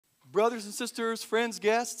Brothers and sisters, friends,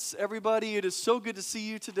 guests, everybody, it is so good to see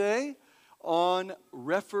you today on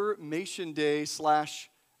Reformation Day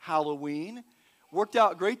 / Halloween. Worked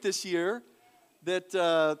out great this year that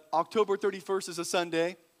October 31st is a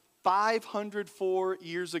Sunday. 504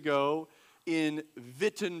 years ago in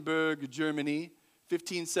Wittenberg, Germany,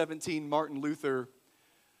 1517, Martin Luther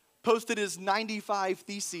posted his 95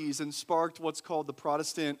 Theses and sparked what's called the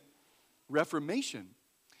Protestant Reformation.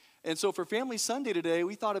 And so for Family Sunday today,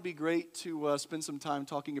 we thought it'd be great to spend some time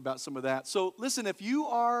talking about some of that. So listen, if you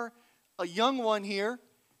are a young one here,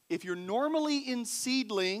 if you're normally in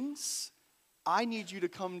seedlings, I need you to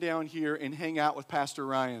come down here and hang out with Pastor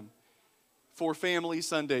Ryan for Family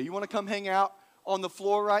Sunday. You want to come hang out on the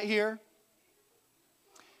floor right here?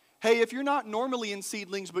 Hey, if you're not normally in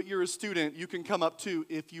seedlings, but you're a student, you can come up too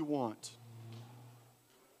if you want.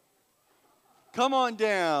 Come on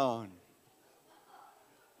down.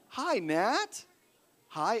 Hi, Nat.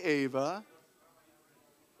 Hi, Ava.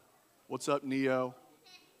 What's up, Neo?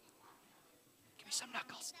 Give me some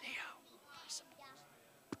knuckles, Neo.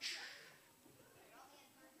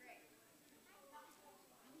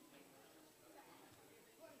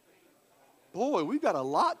 Boy, we've got a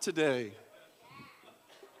lot today.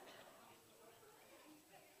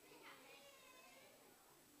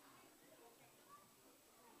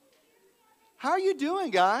 How are you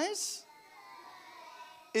doing, guys?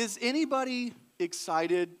 Is anybody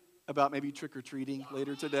excited about maybe trick-or-treating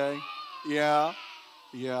later today? Yeah.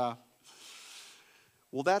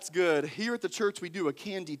 Well, that's good. Here at the church, we do a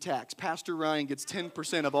candy tax. Pastor Ryan gets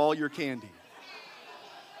 10% of all your candy.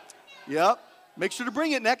 Yep. Make sure to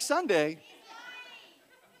bring it next Sunday.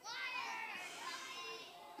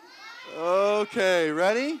 Okay,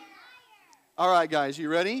 ready? All right, guys, you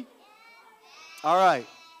ready? All right.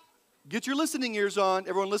 Get your listening ears on.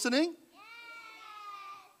 Everyone listening?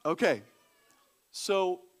 Okay.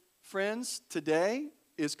 So, friends, today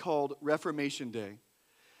is called Reformation Day.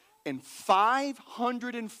 And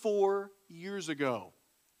 504 years ago,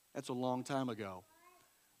 that's a long time ago,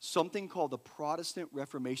 something called the Protestant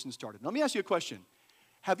Reformation started. Let me ask you a question.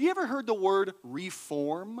 Have you ever heard the word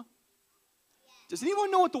reform? Does anyone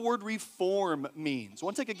know what the word reform means?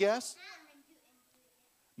 Want to take a guess?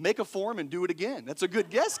 Make a form and do it again. That's a good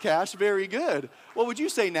guess, Cash. Very good. What would you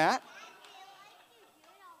say, Nat?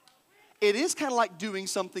 It is kind of like doing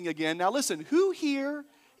something again. Now listen, who here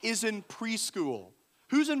is in preschool?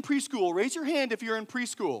 Who's in preschool? Raise your hand if you're in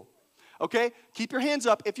preschool. Okay? Keep your hands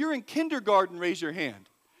up. If you're in kindergarten, raise your hand.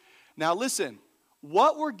 Now listen,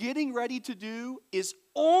 what we're getting ready to do is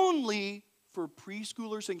only for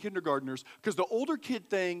preschoolers and kindergartners, because the older kid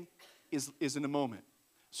thing is in a moment.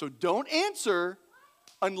 So don't answer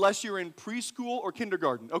unless you're in preschool or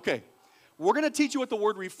kindergarten. Okay, we're going to teach you what the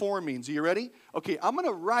word reform means. Are you ready? Okay, I'm going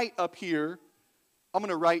to write up here. I'm going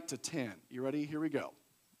to write to 10. You ready? Here we go.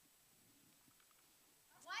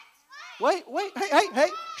 Wait, hey.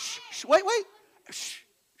 Shh, wait. Shh.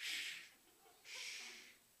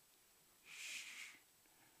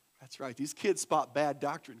 That's right. These kids spot bad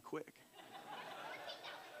doctrine quick.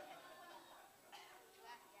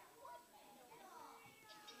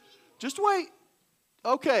 Just wait.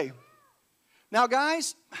 Okay. Now,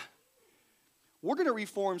 guys, we're going to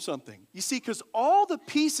reform something. You see, because all the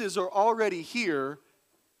pieces are already here,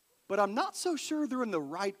 but I'm not so sure they're in the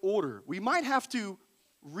right order. We might have to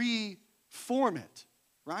reform it,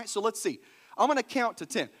 right? So let's see. I'm going to count to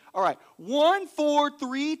 10. All right. 1, 4,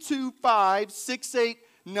 3, 2, 5, 6, 8,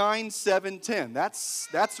 9, 7, 10. That's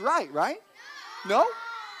right? No?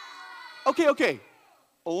 Okay.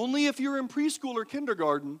 Only if you're in preschool or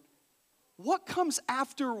kindergarten. What comes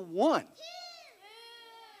after 1?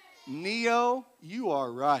 Neo, you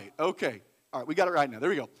are right. Okay. All right, we got it right now. There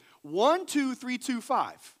we go. 1, 2, 3, 2,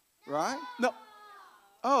 5. Right? No.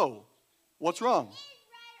 Oh, what's wrong?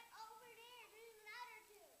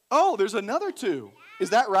 Oh, there's another 2. Is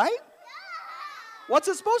that right? What's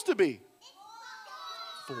it supposed to be?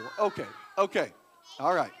 4. Okay.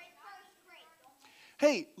 All right.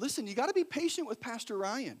 Hey, listen, you got to be patient with Pastor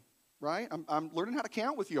Ryan. Right? I'm learning how to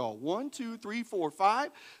count with y'all. 1, 2, 3, 4, 5,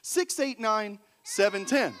 6, 8, 9, 7,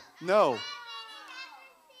 10. No.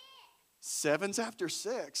 7's after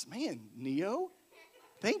 6. Man, Neo,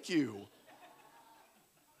 thank you.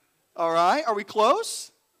 All right, are we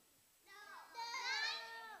close?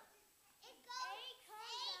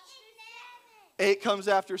 8 comes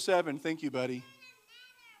after 7. Thank you, buddy.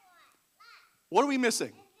 What are we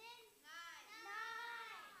missing?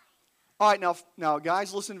 All right, now,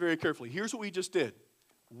 guys, listen very carefully. Here's what we just did.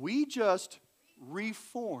 We just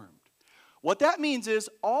reformed. What that means is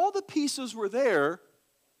all the pieces were there,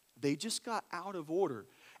 they just got out of order.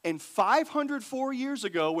 And 504 years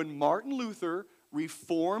ago, when Martin Luther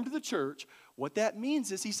reformed the church, what that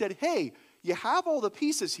means is he said, hey, you have all the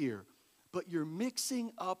pieces here, but you're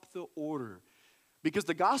mixing up the order. Because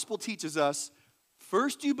the gospel teaches us,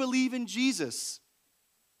 first you believe in Jesus,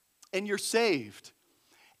 and you're saved.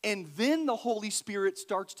 And then the Holy Spirit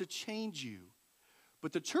starts to change you.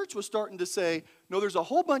 But the church was starting to say, no, there's a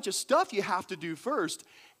whole bunch of stuff you have to do first,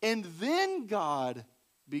 and then God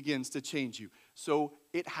begins to change you. So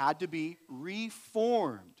it had to be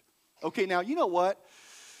reformed. Okay, now, you know what?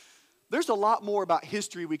 There's a lot more about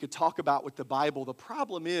history we could talk about with the Bible. The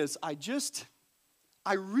problem is, I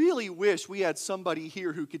really wish we had somebody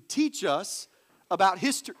here who could teach us about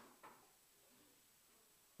history.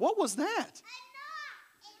 What was that?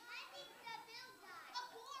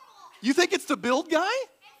 You think it's the build guy?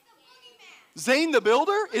 Zane the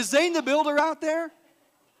Builder? Is Zane the Builder out there?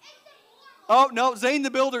 Oh, no, Zane the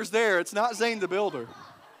Builder's there. It's not Zane the Builder.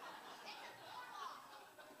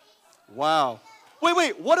 Wow.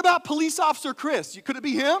 Wait, what about Police Officer Chris? Could it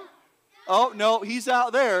be him? Oh, no, he's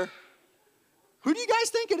out there. Who do you guys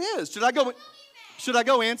think it is? Should I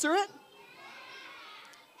go answer it?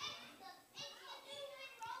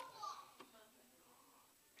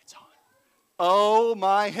 It's on. Oh,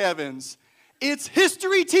 my heavens. It's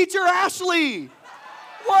history teacher Ashley.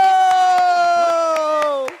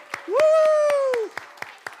 Whoa! Woo!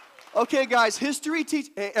 Okay, guys,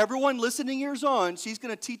 hey, everyone listening ears on, she's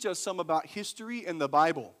going to teach us some about history and the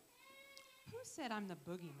Bible. Who said I'm the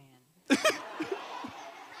boogeyman?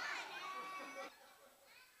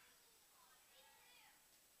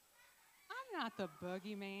 I'm not the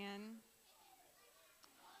boogeyman.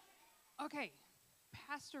 Okay,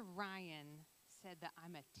 Pastor Ryan said that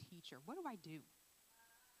I'm a teacher. What do I do?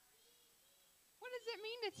 What does it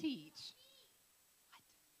mean to teach?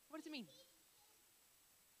 What does it mean?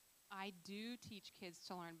 I do teach kids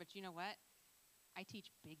to learn, but you know what? I teach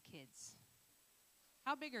big kids.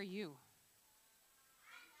 How big are you?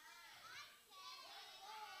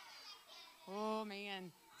 Oh,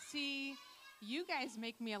 man. See, you guys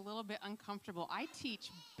make me a little bit uncomfortable. I teach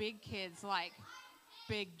big kids like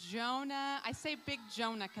Big Jonah. I say Big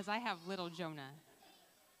Jonah because I have little Jonah.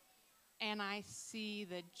 And I see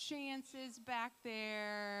the chances back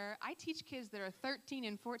there. I teach kids that are 13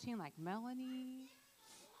 and 14 like Melanie.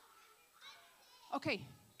 Okay,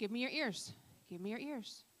 give me your ears. Give me your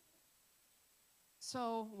ears.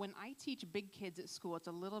 So when I teach big kids at school, it's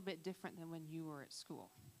a little bit different than when you were at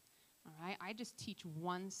school. All right, I just teach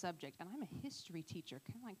one subject, and I'm a history teacher,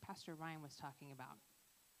 kind of like Pastor Ryan was talking about.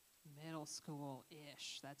 Middle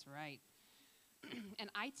school-ish, that's right. And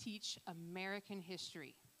I teach American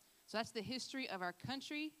history. So that's the history of our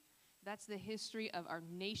country. That's the history of our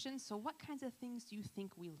nation. So what kinds of things do you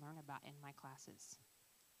think we learn about in my classes?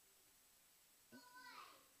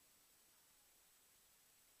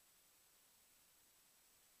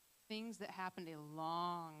 Things that happened a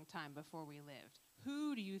long time before we lived.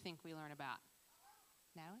 Who do you think we learn about?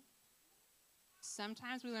 Natalie?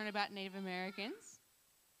 Sometimes we learn about Native Americans.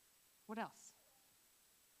 What else?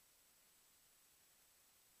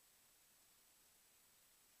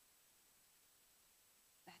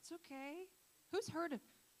 That's okay. Who's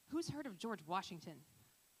heard of George Washington?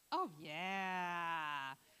 Oh,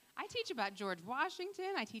 yeah. I teach about George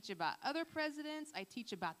Washington. I teach about other presidents. I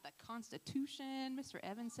teach about the Constitution. Mr.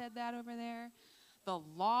 Evans said that over there. The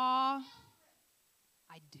law.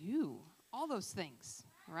 I do. All those things,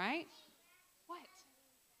 right? What?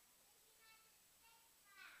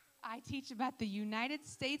 I teach about the United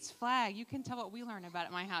States flag. You can tell what we learn about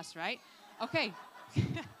at my house, right? Okay.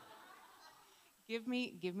 Give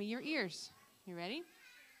me your ears. You ready?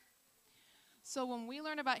 So when we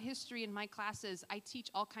learn about history in my classes, I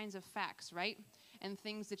teach all kinds of facts, right? And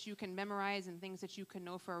things that you can memorize and things that you can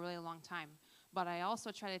know for a really long time. But I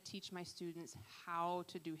also try to teach my students how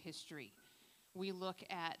to do history. We look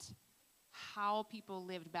at how people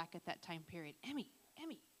lived back at that time period. Emmy,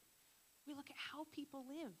 we look at how people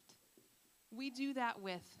lived. We do that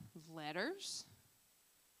with letters.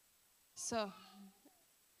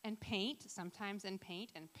 And paint, sometimes in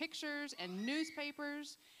paint, and pictures, and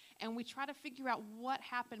newspapers. And we try to figure out what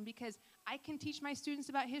happened, because I can teach my students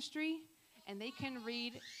about history, and they can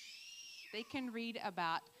read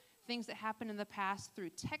about things that happened in the past through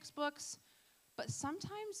textbooks, but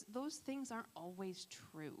sometimes those things aren't always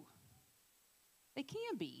true. They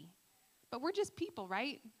can be, but we're just people,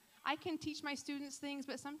 right? I can teach my students things,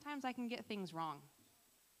 but sometimes I can get things wrong.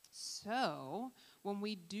 So when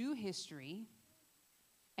we do history,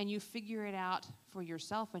 and you figure it out for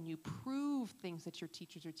yourself and you prove things that your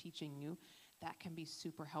teachers are teaching you, that can be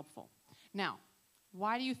super helpful. Now,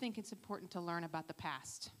 Why do you think it's important to learn about the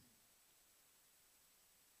past?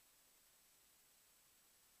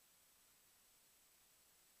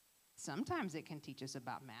 Sometimes it can teach us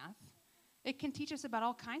about math. It can teach us about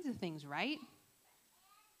all kinds of things, right?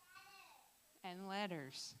 And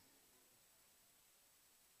letters.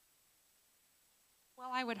 Well,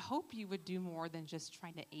 I would hope you would do more than just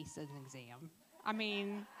trying to ace an exam. I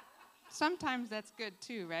mean, sometimes that's good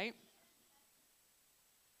too, right?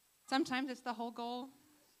 Sometimes it's the whole goal.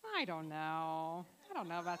 I don't know. I don't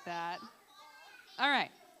know about that. All right.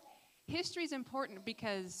 History is important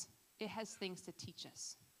because it has things to teach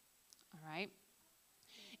us. All right?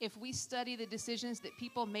 If we study the decisions that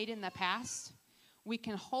people made in the past, we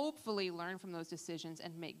can hopefully learn from those decisions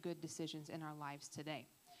and make good decisions in our lives today.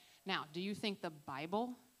 Now, do you think the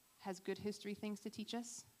Bible has good history things to teach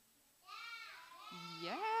us?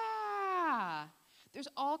 Yeah. There's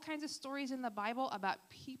all kinds of stories in the Bible about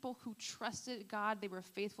people who trusted God. They were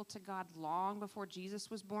faithful to God long before Jesus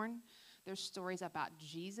was born. There's stories about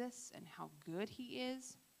Jesus and how good he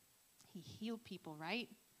is. He healed people, right?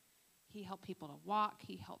 He helped people to walk.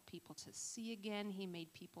 He helped people to see again. He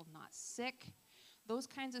made people not sick. Those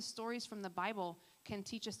kinds of stories from the Bible can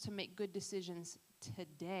teach us to make good decisions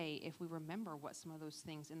today if we remember what some of those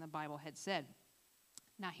things in the Bible had said.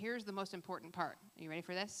 Now, here's the most important part. Are you ready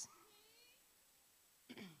for this?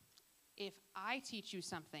 If I teach you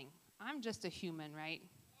something, I'm just a human, right?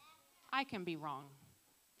 I can be wrong.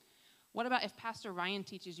 What about if Pastor Ryan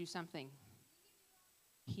teaches you something?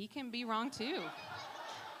 He can be wrong too.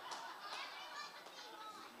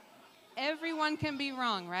 Everyone can be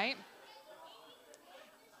wrong, right?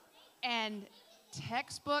 And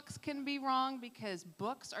textbooks can be wrong because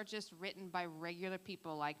books are just written by regular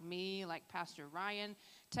people like me, like Pastor Ryan.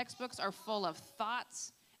 Textbooks are full of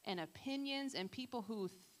thoughts and opinions and people who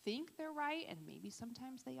think they're right, and maybe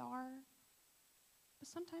sometimes they are, but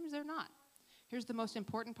sometimes they're not. Here's the most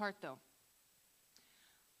important part, though.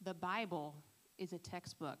 The Bible is a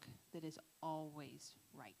textbook that is always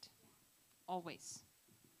right. Always.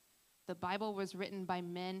 The Bible was written by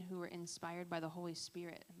men who were inspired by the Holy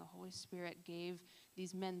Spirit, and the Holy Spirit gave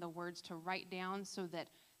these men the words to write down so that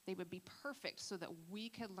they would be perfect, so that we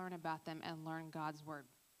could learn about them and learn God's word.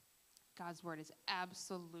 God's word is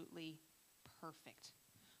absolutely perfect.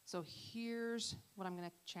 So here's what I'm going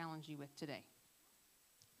to challenge you with today.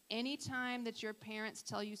 Anytime that your parents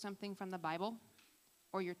tell you something from the Bible,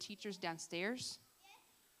 or your teachers downstairs,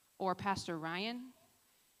 or Pastor Ryan,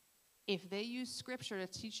 if they use scripture to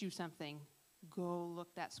teach you something, go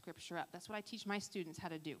look that scripture up. That's what I teach my students how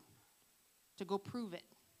to do, to go prove it.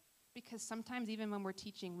 Because sometimes even when we're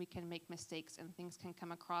teaching, we can make mistakes and things can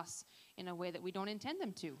come across in a way that we don't intend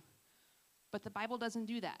them to. But the Bible doesn't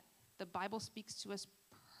do that. The Bible speaks to us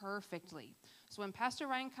perfectly. So when Pastor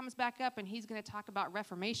Ryan comes back up and he's going to talk about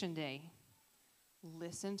Reformation Day,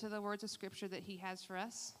 listen to the words of scripture that he has for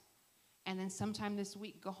us. And then sometime this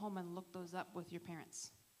week, go home and look those up with your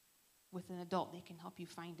parents. With an adult, they can help you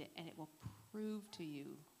find it, and it will prove to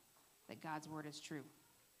you that God's word is true.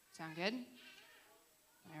 Sound good?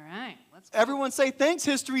 All right, let's go. Everyone say thanks,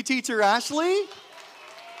 history teacher Ashley.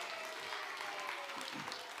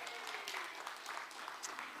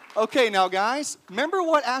 Okay, now guys, remember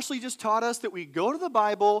what Ashley just taught us? That we go to the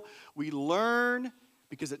Bible, we learn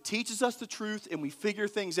because it teaches us the truth, and we figure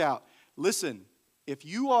things out. Listen, if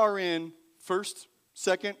you are in first,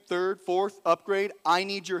 second, third, fourth upgrade, I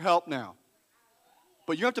need your help now.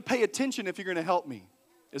 But you have to pay attention if you're going to help me.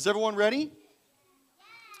 Is everyone ready?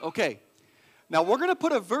 Okay. Now we're going to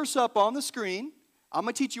put a verse up on the screen. I'm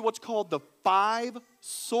going to teach you what's called the 5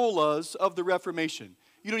 solas of the Reformation.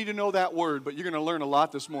 You don't need to know that word, but you're going to learn a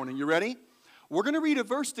lot this morning. You ready? We're going to read a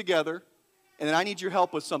verse together, and then I need your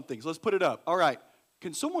help with some things. Let's put it up. All right.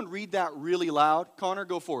 Can someone read that really loud? Connor,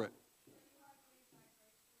 go for it.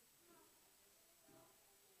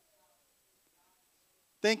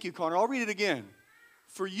 Thank you, Connor. I'll read it again.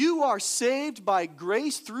 For you are saved by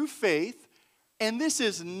grace through faith, and this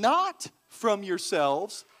is not from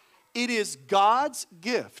yourselves. It is God's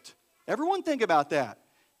gift. Everyone think about that.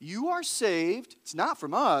 You are saved. It's not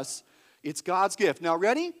from us. It's God's gift. Now,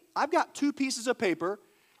 ready? I've got 2 pieces of paper,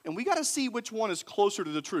 and we got to see which one is closer to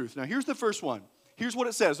the truth. Now, here's the first one. Here's what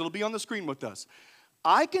it says. It'll be on the screen with us.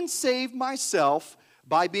 I can save myself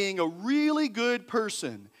by being a really good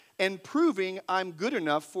person and proving I'm good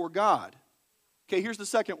enough for God. Okay, here's the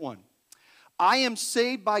second one. I am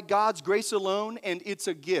saved by God's grace alone, and it's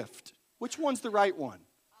a gift. Which one's the right one?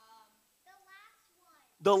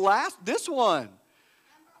 The last? This one.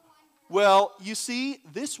 Well, you see,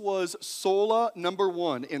 this was sola number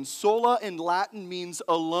 1, and sola in Latin means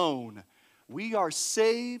alone. We are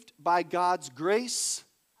saved by God's grace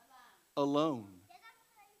alone.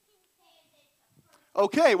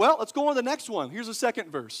 Okay, well, let's go on to the next one. Here's the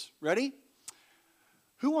second verse. Ready?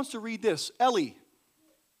 Who wants to read this? Ellie.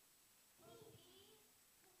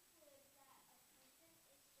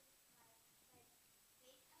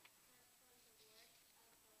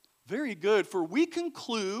 Very good. For we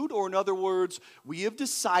conclude, or in other words, we have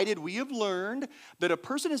decided, we have learned that a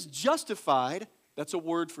person is justified, that's a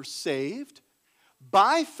word for saved,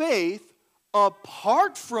 by faith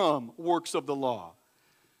apart from works of the law.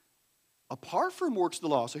 Apart from works of the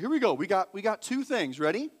law. So here we go. We got two things.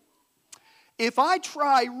 Ready? If I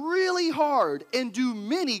try really hard and do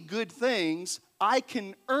many good things, I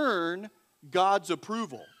can earn God's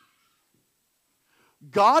approval.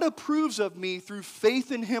 God approves of me through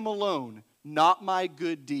faith in Him alone, not my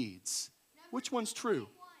good deeds. Which one's true?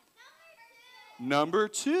 Number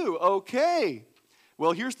two. Okay.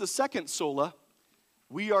 Well, here's the second sola.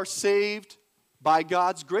 We are saved by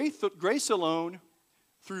God's grace alone,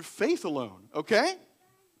 through faith alone. Okay?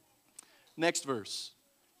 Next verse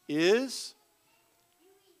is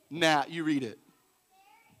Nat, you read it.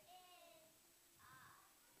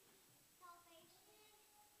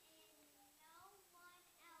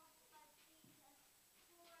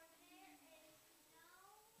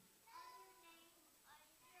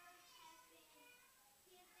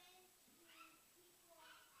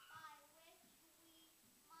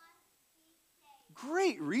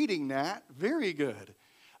 Great reading, Nat. Very good.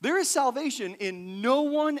 There is salvation in no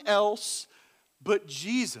one else but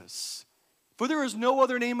Jesus. For there is no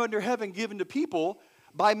other name under heaven given to people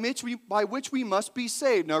by which we must be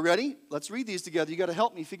saved. Now, ready? Let's read these together. You got to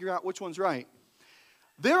help me figure out which one's right.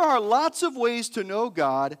 There are lots of ways to know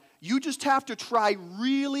God. You just have to try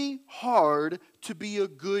really hard to be a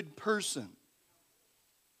good person.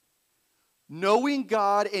 Knowing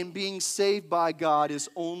God and being saved by God is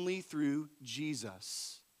only through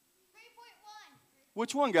Jesus. 3.1.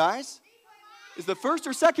 Which one, guys? 3.1. Is the first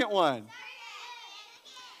or second one?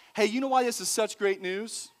 Hey, you know why this is such great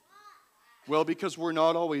news? Well, because we're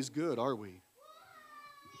not always good, are we?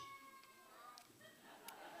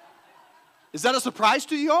 Is that a surprise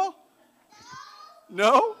to y'all?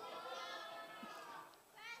 No?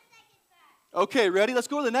 Okay, ready? Let's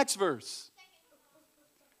go to the next verse.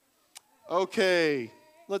 Okay,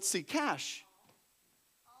 let's see. Cash.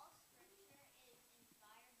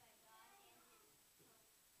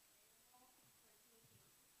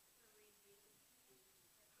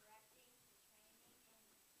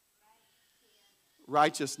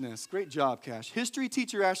 Righteousness. Great job, Cash. History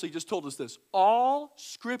teacher Ashley just told us this. All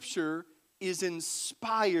Scripture is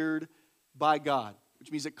inspired by God, which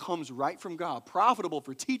means it comes right from God. Profitable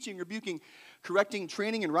for teaching, rebuking, correcting,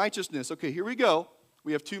 training in righteousness. Okay, here we go.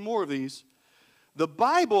 We have two more of these. The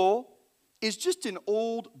Bible is just an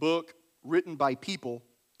old book written by people,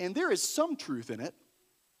 and there is some truth in it.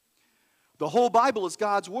 The whole Bible is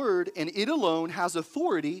God's Word, and it alone has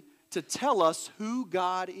authority to tell us who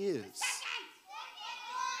God is.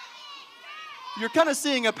 You're kind of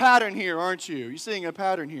seeing a pattern here, aren't you? You're seeing a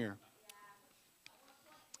pattern here.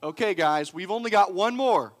 Okay, guys, we've only got one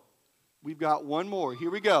more. We've got one more. Here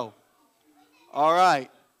we go. All right.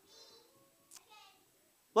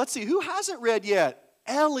 Let's see, who hasn't read yet?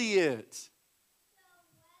 Elliot.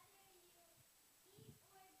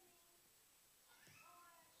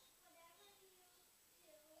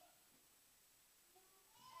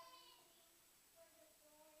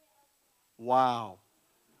 Wow.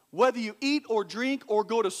 Whether you eat or drink or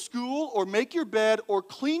go to school or make your bed or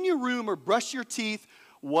clean your room or brush your teeth,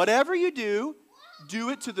 whatever you do, do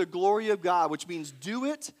it to the glory of God, which means do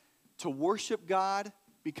it to worship God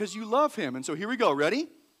because you love Him. And so here we go. Ready?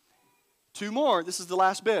 Two more. This is the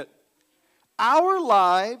last bit. Our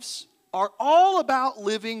lives are all about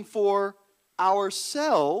living for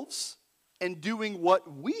ourselves and doing what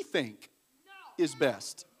we think is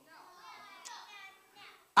best.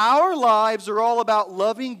 Our lives are all about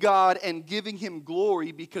loving God and giving Him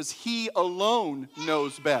glory because He alone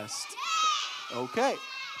knows best. Okay.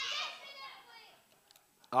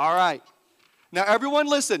 All right. Now, everyone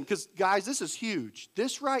listen, because, guys, this is huge.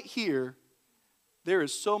 This right here, there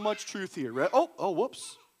is so much truth here. Oh,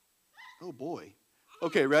 whoops. Oh, boy.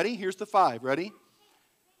 Okay, ready? Here's the 5. Ready?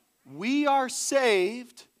 We are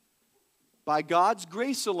saved by God's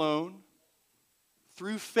grace alone,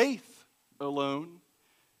 through faith alone,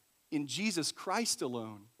 in Jesus Christ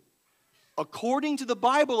alone, according to the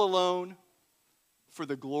Bible alone, for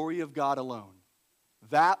the glory of God alone.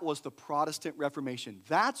 That was the Protestant Reformation.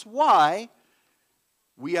 That's why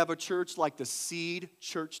we have a church like the Seed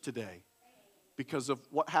Church today, because of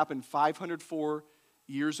what happened 504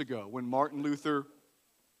 years ago when Martin Luther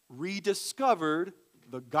rediscovered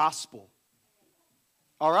the gospel.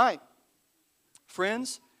 All right.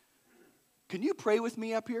 Friends, can you pray with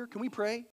me up here? Can we pray?